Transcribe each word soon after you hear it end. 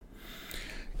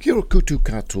Kia ora koutou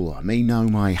katoa, me nau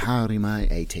mai haere mai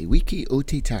e te wiki o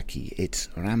te taki. It's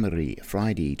Ramari,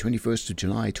 Friday, 21st of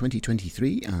July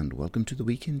 2023, and welcome to the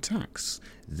Week in Tax,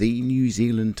 the New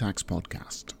Zealand tax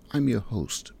podcast. I'm your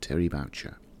host, Terry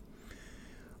Boucher.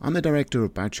 I'm the director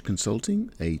of Boucher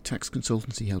Consulting, a tax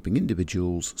consultancy helping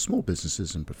individuals, small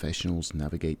businesses and professionals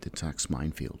navigate the tax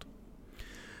minefield.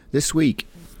 This week,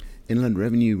 Inland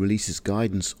Revenue releases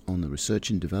guidance on the research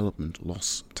and development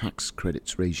loss tax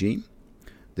credits regime.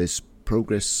 There's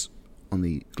progress on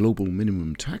the global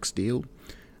minimum tax deal,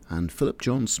 and Phillip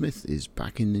John Smith is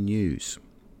back in the news.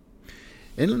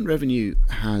 Inland Revenue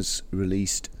has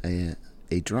released a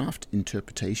draft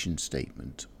interpretation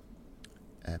statement,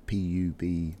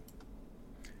 PUB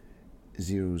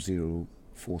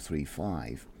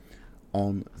 00435,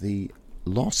 on the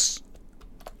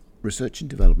research and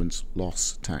development's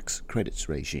loss tax credits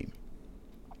regime.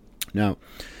 Now,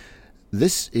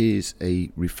 this is a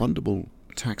refundable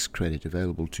tax credit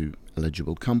available to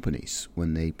eligible companies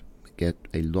when they get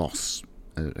a loss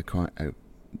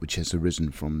which has arisen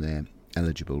from their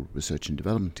eligible research and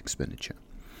development expenditure.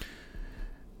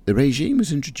 The regime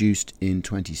was introduced in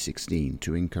 2016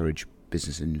 to encourage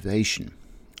business innovation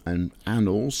and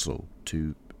also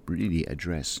to really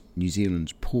address New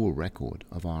Zealand's poor record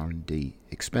of R&D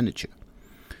expenditure.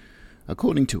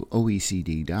 According to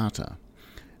OECD data,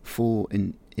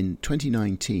 in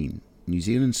 2019, New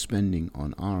Zealand's spending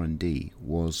on R&D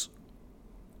was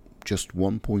just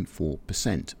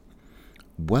 1.4%,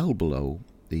 well below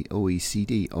the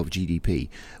OECD of GDP,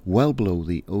 well below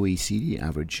the OECD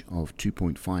average of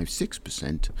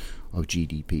 2.56% of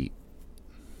GDP.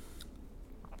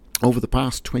 Over the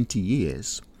past 20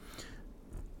 years,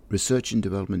 research and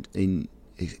development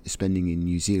spending in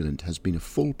New Zealand has been a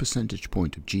full percentage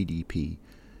point of GDP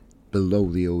below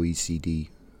the OECD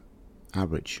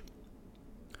average.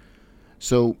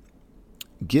 So,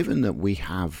 given that we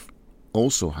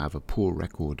also have a poor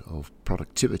record of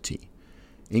productivity,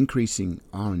 increasing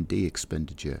R&D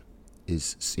expenditure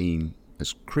is seen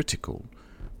as critical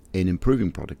in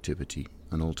improving productivity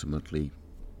and ultimately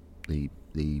the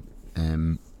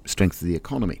strength of the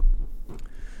economy.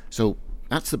 So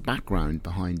that's the background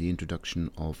behind the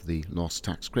introduction of the loss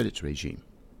tax credits regime.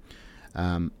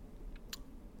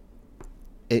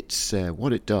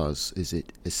 What it does is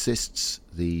it assists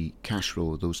the cash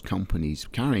flow of those companies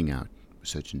carrying out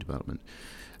research and development.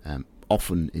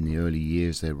 Often in the early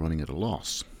years they're running at a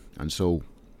loss, and so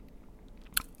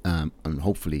and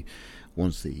hopefully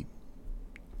once the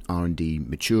R&D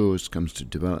matures, comes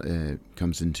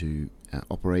into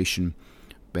operation,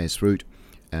 bears fruit,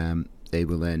 they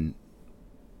will then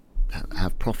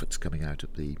have profits coming out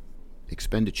of the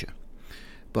expenditure.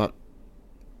 But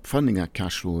funding that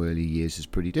cash flow early years is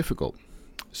pretty difficult.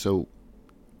 So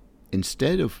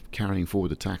instead of carrying forward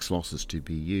the tax losses to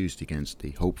be used against the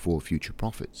hoped for future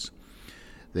profits,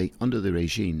 under the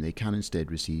regime, they can instead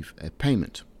receive a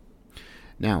payment.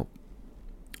 Now,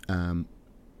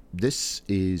 this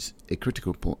is a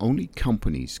critical point. Only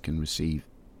companies can receive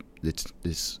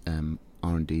this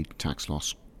R&D tax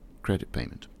loss credit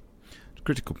payment. The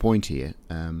critical point here,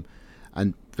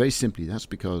 and very simply, that's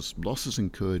because losses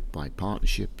incurred by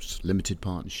partnerships, limited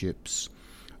partnerships,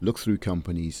 look-through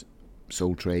companies,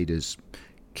 sole traders,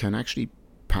 can actually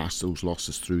pass those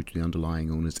losses through to the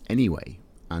underlying owners anyway,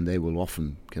 and they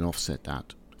can offset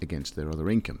that against their other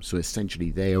income. So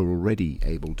essentially, they are already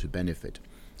able to benefit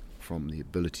from the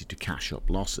ability to cash up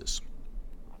losses.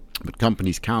 But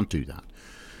companies can't do that,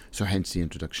 so hence the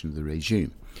introduction of the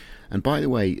regime. And by the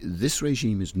way, this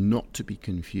regime is not to be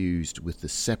confused with the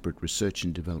separate research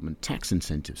and development tax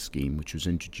incentive scheme which was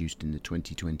introduced in the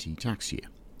 2020 tax year,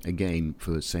 again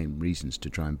for the same reasons, to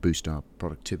try and boost our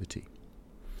productivity.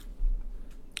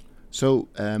 So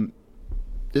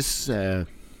this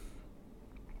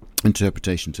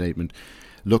interpretation statement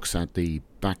looks at the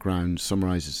background,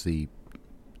 summarises the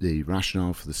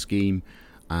rationale for the scheme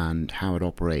and how it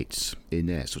operates in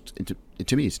there. So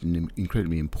to me, it's an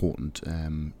incredibly important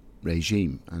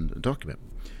regime and a document.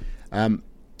 A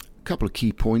couple of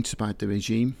key points about the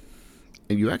regime.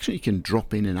 And you actually can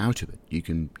drop in and out of it. You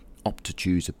can opt to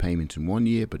choose a payment in 1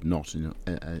 year but not in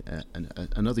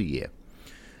another year.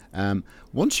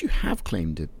 Once you have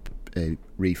claimed a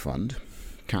refund,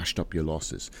 cashed up your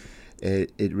losses,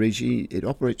 it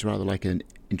operates rather like an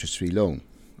interest-free loan,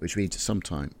 which means at some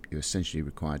time you're essentially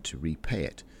required to repay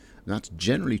it. And that's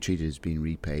generally treated as being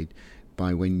repaid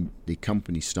by when the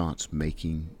company starts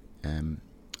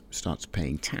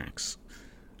paying tax.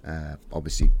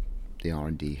 Obviously, the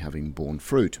R&D having borne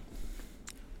fruit.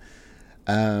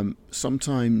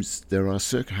 Sometimes there are,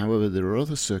 however, there are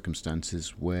other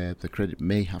circumstances where the credit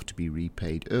may have to be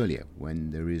repaid earlier,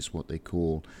 when there is what they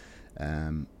call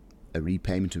a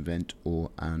repayment event,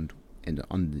 on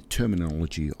the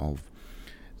terminology of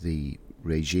the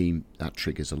regime, that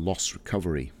triggers a loss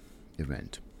recovery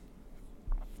event.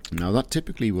 Now, that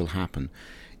typically will happen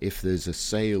if there's a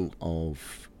sale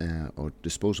of or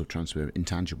disposal, transfer of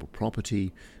intangible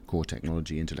property, core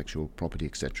technology, intellectual property,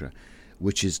 etc.,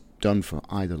 which is done for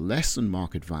either less than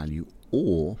market value,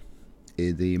 or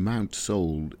the amount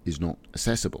sold is not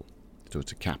accessible, so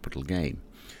it's a capital gain.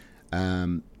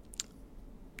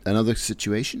 Another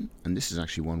situation, and this is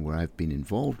actually one where I've been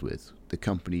involved with, the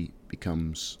company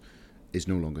is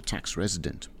no longer tax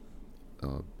resident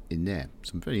in there.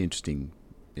 Some very interesting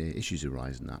issues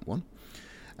arise in that one.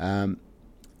 And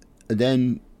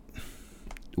then,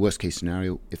 worst case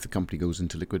scenario, if the company goes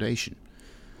into liquidation,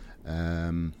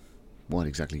 what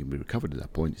exactly can be recovered at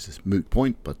that point is a moot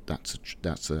point, but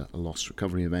that's a loss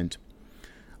recovery event.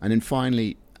 And then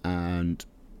finally, and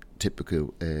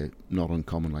typical, not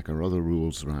uncommon like our other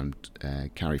rules around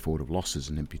carry forward of losses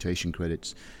and imputation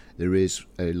credits, there is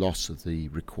a loss of the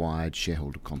required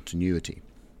shareholder continuity.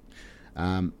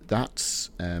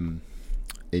 That's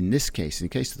in this case, in the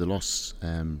case of the loss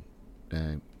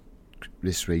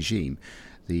this regime,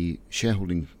 the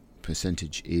shareholding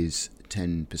percentage is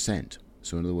 10%.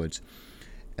 So in other words,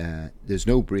 there's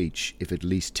no breach if at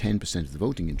least 10% of the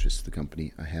voting interests of the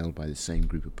company are held by the same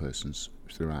group of persons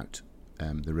throughout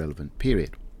the relevant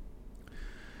period.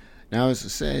 Now, as I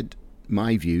said,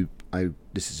 my view,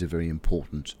 this is a very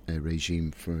important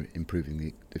regime for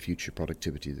improving the future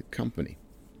productivity of the company.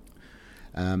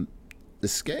 The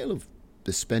scale of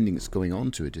the spending that's going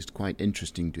on to it is quite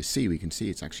interesting to see. We can see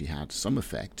it's actually had some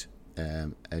effect,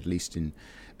 at least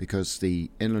because the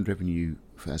Inland Revenue,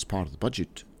 as part of the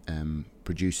budget,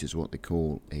 produces what they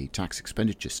call a tax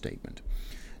expenditure statement.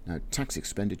 Now, tax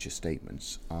expenditure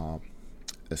statements are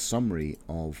a summary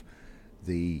of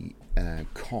the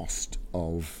cost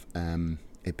of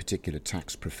a particular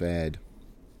tax-preferred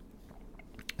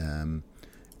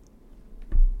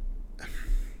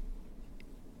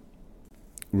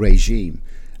regime,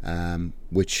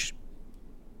 which,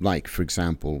 like, for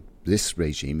example, this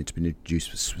regime, it's been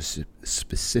introduced for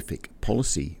specific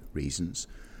policy reasons.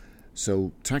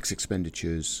 So tax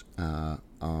expenditures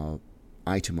are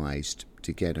itemized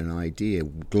to get an idea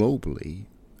globally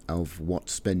of what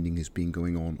spending has been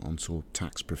going on sort of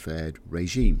tax-preferred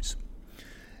regimes.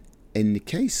 In the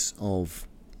case of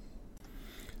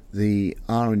the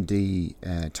R&D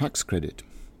tax credit,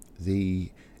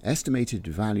 the estimated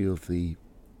value of the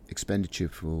expenditure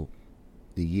for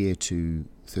the year to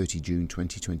 30 June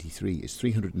 2023 is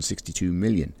 362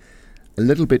 million, a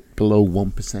little bit below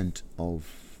 1% of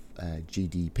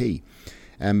GDP.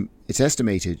 It's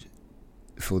estimated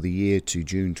for the year to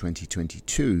June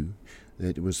 2022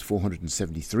 that it was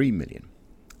 473 million.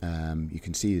 You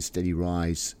can see a steady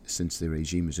rise since the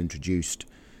regime was introduced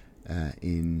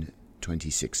in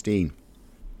 2016.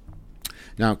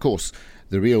 Now, of course,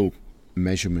 the real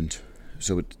measurement,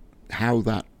 how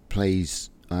that plays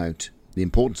out, the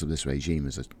importance of this regime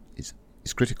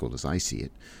is critical, as I see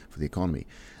it, for the economy.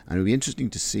 And it'll be interesting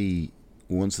to see,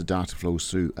 once the data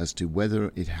flows through, as to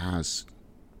whether it has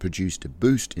produced a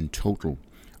boost in total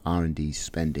R&D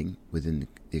spending within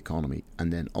the economy,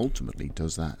 and then ultimately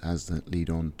does that lead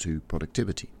on to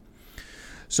productivity.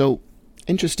 So,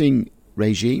 interesting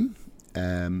regime.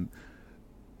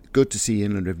 Good to see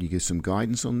Inland Revenue give some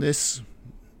guidance on this.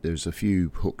 There's a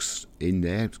few hooks in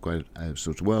there. It's quite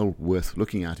sort of well worth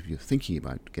looking at if you're thinking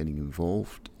about getting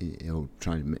involved or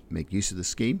trying to make use of the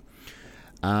scheme.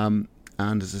 And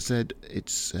as I said,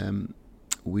 it's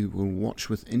we will watch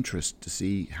with interest to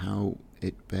see how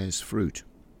it bears fruit.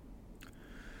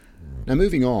 Now,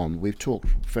 moving on, we've talked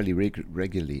fairly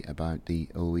regularly about the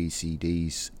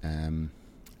OECD's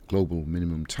global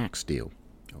minimum tax deal,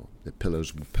 or the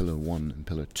pillars, Pillar 1 and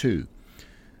Pillar 2.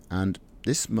 And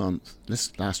this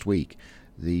last week,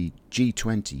 the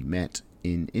G20 met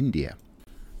in India.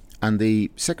 And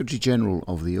the Secretary General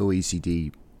of the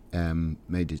OECD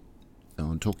made it,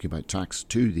 on talking about tax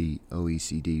to the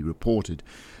OECD, reported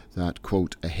that,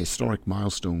 quote, a historic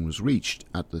milestone was reached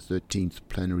at the 13th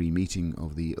plenary meeting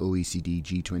of the OECD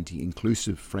G20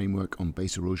 Inclusive Framework on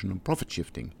Base Erosion and Profit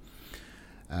Shifting,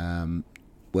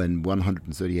 when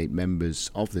 138 members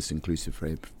of this inclusive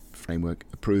framework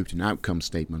approved an outcome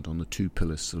statement on the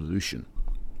two-pillar solution.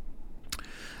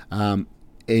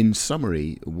 In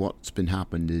summary, what's been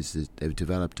happened is that they've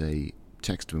developed a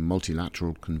text of a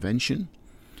multilateral convention,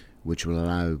 which will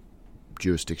allow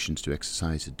jurisdictions to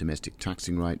exercise a domestic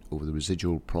taxing right over the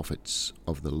residual profits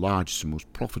of the largest and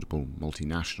most profitable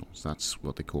multinationals. That's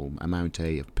what they call Amount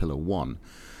A of Pillar 1.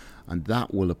 And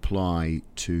that will apply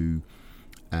to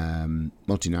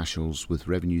multinationals with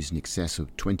revenues in excess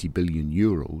of 20 billion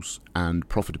euros and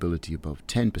profitability above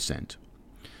 10%.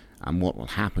 And what will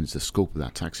happen is the scope of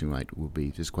that taxing right will be,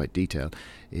 this is quite detailed,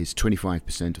 is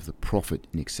 25% of the profit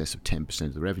in excess of 10%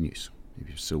 of the revenues, if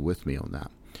you're still with me on that.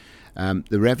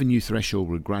 The revenue threshold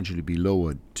will gradually be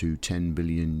lowered to 10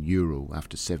 billion euro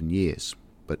after 7 years,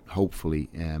 but hopefully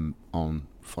on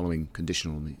following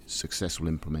conditional successful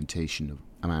implementation of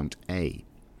Amount A.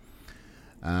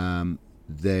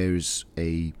 There's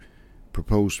a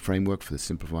proposed framework for the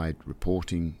simplified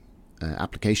reporting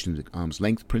application of the arm's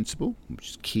length principle, which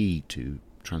is key to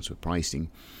transfer pricing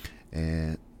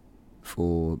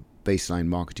for baseline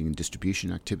marketing and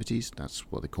distribution activities. That's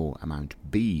what they call Amount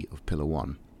B of Pillar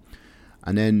 1.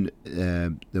 And then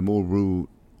the more rule,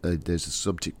 there's a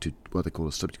subject to what they call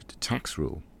a subject to tax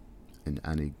rule,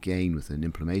 and again with an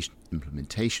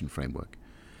implementation framework.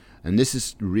 And this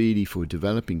is really for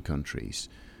developing countries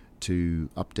to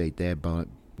update their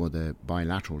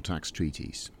bilateral tax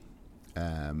treaties.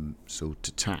 So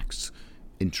to tax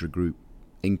intra-group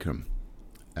income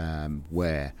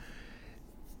where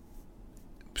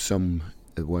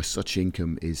such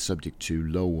income is subject to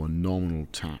low or nominal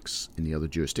tax in the other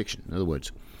jurisdiction. In other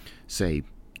words, say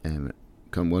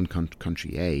one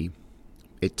country A,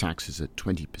 it taxes at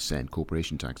 20%,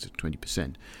 corporation tax at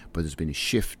 20%, but there's been a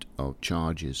shift of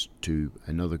charges to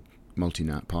another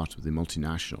part of the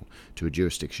multinational, to a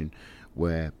jurisdiction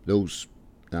where those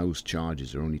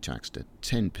charges are only taxed at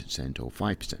 10% or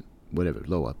 5%, whatever,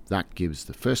 lower. That gives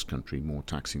the first country more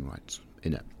taxing rights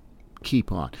in a key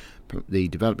part. The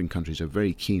developing countries are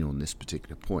very keen on this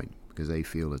particular point because they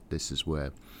feel that this is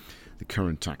where the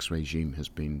current tax regime has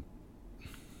been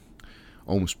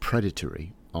almost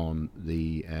predatory on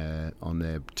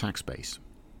their tax base.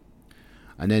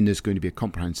 And then there's going to be a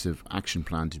comprehensive action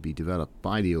plan to be developed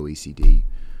by the OECD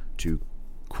to,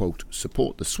 quote,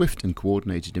 support the swift and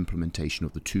coordinated implementation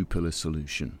of the two-pillar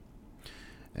solution,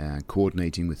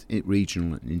 coordinating with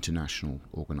regional and international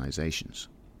organizations.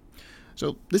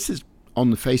 So this is,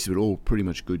 on the face of it all, pretty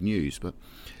much good news, but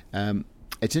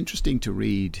it's interesting to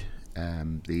read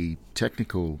the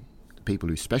technical people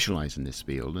who specialize in this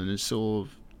field, and it's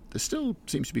there still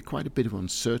seems to be quite a bit of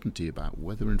uncertainty about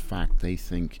whether in fact they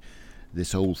think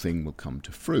this whole thing will come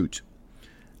to fruit.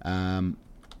 In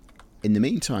the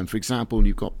meantime, for example,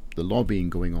 you've got the lobbying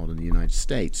going on in the United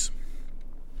States,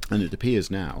 and it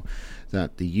appears now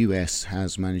that the US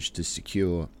has managed to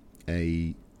secure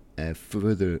a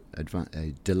further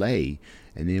delay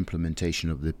in the implementation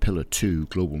of the Pillar 2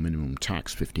 global minimum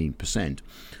tax 15%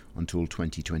 until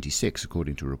 2026,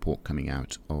 according to a report coming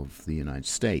out of the United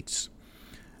States.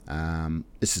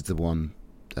 This is the one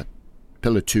that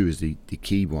Pillar 2 is the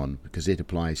key one because it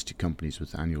applies to companies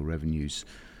with annual revenues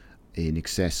in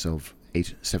excess of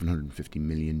 750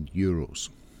 million euros.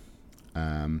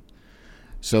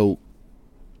 So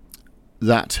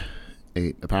that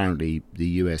apparently the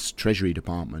US Treasury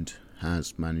Department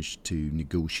has managed to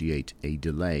negotiate a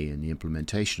delay in the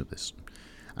implementation of this.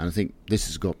 And I think this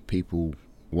has got people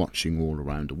watching all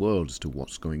around the world as to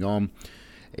what's going on.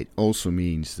 It also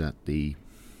means that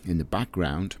in the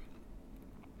background,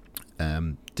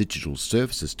 digital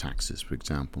services taxes, for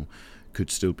example, could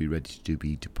still be ready to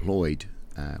be deployed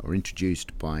or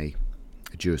introduced by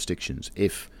jurisdictions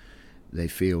if they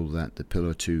feel that the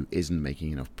Pillar 2 isn't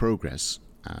making enough progress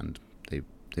and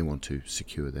they want to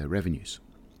secure their revenues.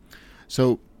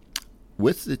 So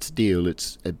with this deal,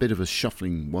 it's a bit of a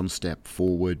shuffling one step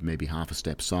forward, maybe half a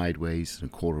step sideways, and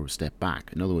a quarter of a step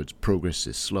back. In other words, progress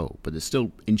is slow, but it's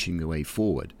still inching the way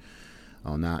forward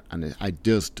on that. And it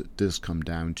does come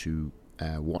down to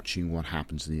watching what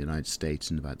happens in the United States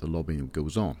and about the lobbying that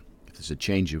goes on. If there's a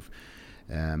change of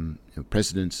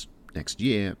presidents next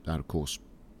year, that of course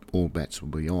all bets will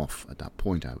be off at that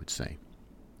point, I would say.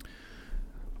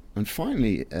 And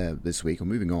finally, this week, I'm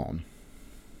moving on.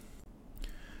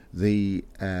 The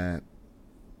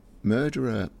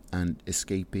murderer and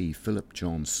escapee Phillip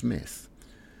John Smith,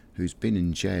 who's been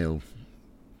in jail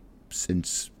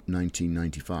since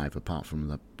 1995, apart from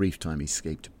the brief time he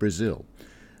escaped to Brazil,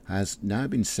 has now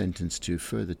been sentenced to a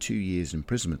further 2 years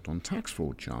imprisonment on tax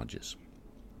fraud charges.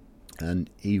 And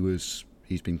he's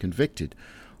been convicted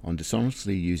on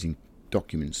dishonestly using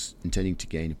documents intending to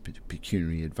gain a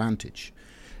pecuniary advantage,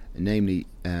 namely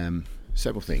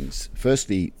several things.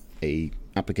 Firstly, a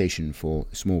application for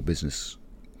a small business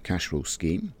cash flow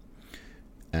scheme,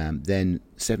 then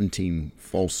 17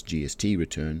 false GST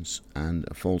returns and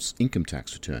a false income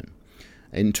tax return.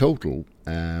 In total,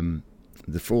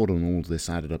 the fraud on all this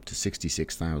added up to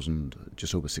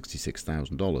just over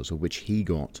 $66,000, of which he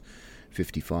got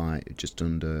just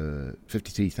under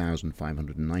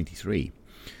 $53,593,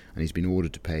 and he's been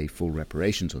ordered to pay full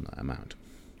reparations on that amount.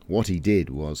 What he did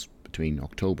was, between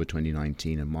October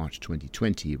 2019 and March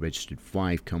 2020, he registered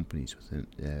 5 companies with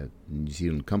the New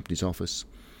Zealand Companies Office,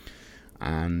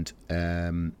 and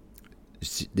the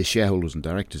shareholders and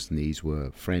directors in these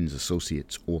were friends,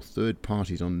 associates, or third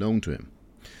parties unknown to him.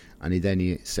 And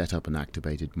he set up and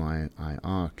activated My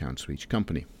IR accounts for each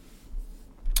company.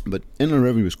 But Inland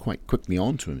Revenue was quite quickly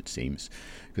onto him, it seems,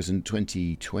 because in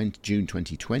June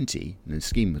 2020, and the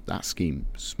scheme,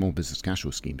 Small Business Cash Flow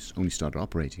Schemes, only started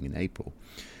operating in April.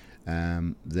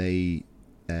 They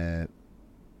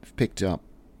picked up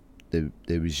the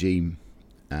regime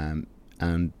and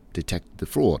detected the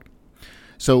fraud.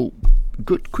 So,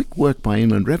 quick work by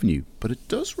Inland Revenue, but it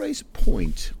does raises a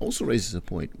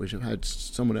point which I've had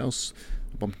someone else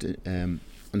an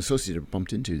associate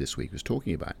bumped into this week was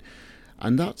talking about,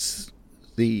 and that's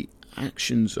the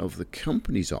actions of the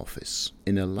Companies Office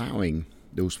in allowing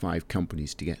those 5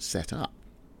 companies to get set up.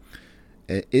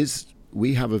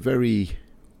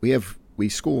 We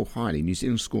score highly. New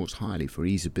Zealand scores highly for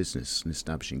ease of business in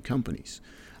establishing companies,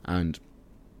 and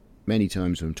many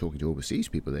times when I'm talking to overseas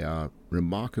people, they are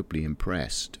remarkably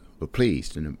impressed, or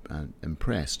pleased and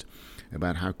impressed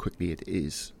about how quickly it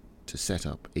is to set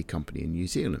up a company in New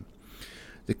Zealand.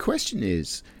 The question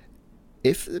is,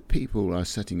 if the people are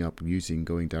setting up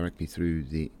going directly through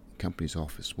the Companies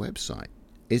Office website,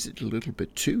 is it a little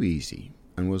bit too easy?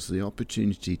 And was the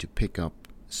opportunity to pick up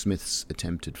Smith's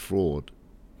attempted fraud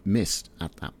missed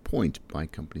at that point by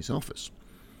Companies Office?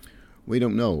 We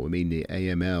don't know. I mean, the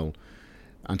AML,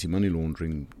 anti-money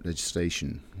laundering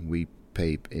legislation, we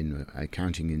pay in the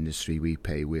accounting industry,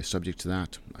 we're subject to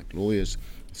that, like lawyers,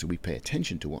 so we pay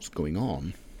attention to what's going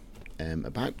on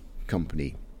about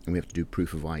company, and we have to do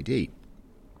proof of ID.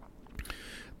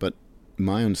 But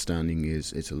my understanding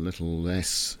is it's a little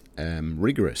less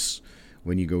rigorous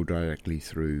when you go directly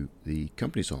through the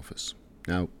Companies Office.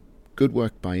 Now, good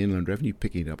work by Inland Revenue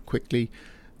picking it up quickly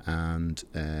and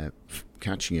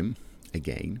catching him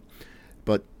again.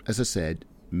 But as I said,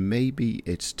 maybe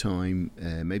it's time,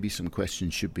 maybe some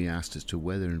questions should be asked as to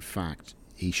whether in fact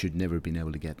he should never have been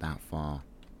able to get that far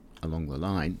along the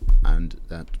line, and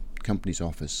that Companies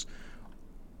Office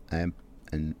and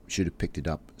should have picked it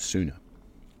up sooner.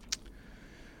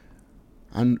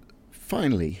 And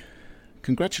finally,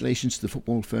 congratulations to the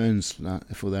football ferns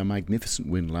for their magnificent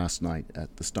win last night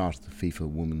at the start of the FIFA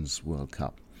Women's World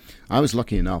Cup. I was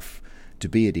lucky enough to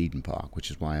be at Eden Park,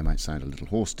 which is why I might sound a little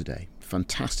hoarse today.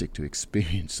 Fantastic to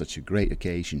experience such a great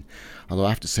occasion, although I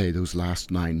have to say those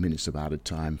last 9 minutes of added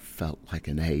time felt like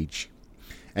an age.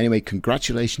 Anyway,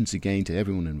 congratulations again to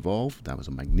everyone involved. That was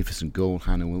a magnificent goal,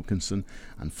 Hannah Wilkinson,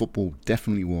 and football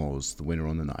definitely was the winner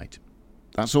on the night.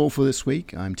 That's all for this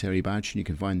week. I'm Terry Boucher, and you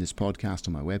can find this podcast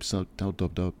on my website,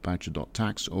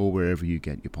 www.boucher.tax, or wherever you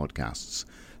get your podcasts.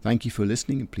 Thank you for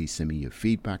listening, and please send me your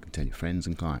feedback and tell your friends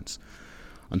and clients.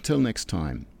 Until next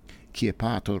time, kia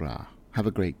pātora. Have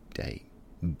a great day.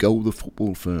 Go the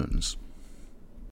football ferns.